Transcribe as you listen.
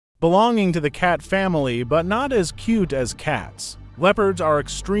belonging to the cat family but not as cute as cats. Leopards are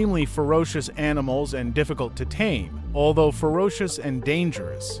extremely ferocious animals and difficult to tame, although ferocious and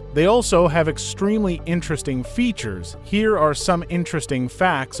dangerous. They also have extremely interesting features. Here are some interesting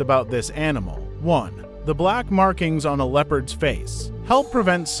facts about this animal. 1. The black markings on a leopard's face help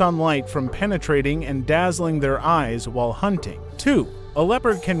prevent sunlight from penetrating and dazzling their eyes while hunting. 2. A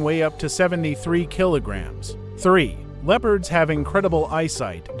leopard can weigh up to 73 kilograms. 3. Leopards have incredible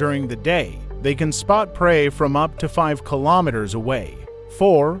eyesight during the day. They can spot prey from up to 5 kilometers away.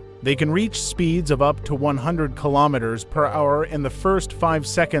 4. They can reach speeds of up to 100 kilometers per hour in the first 5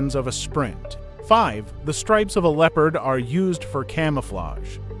 seconds of a sprint. 5. The stripes of a leopard are used for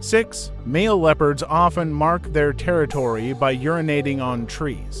camouflage. 6. Male leopards often mark their territory by urinating on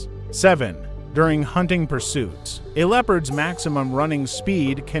trees. 7. During hunting pursuits, a leopard's maximum running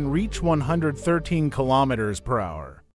speed can reach 113 kilometers per hour.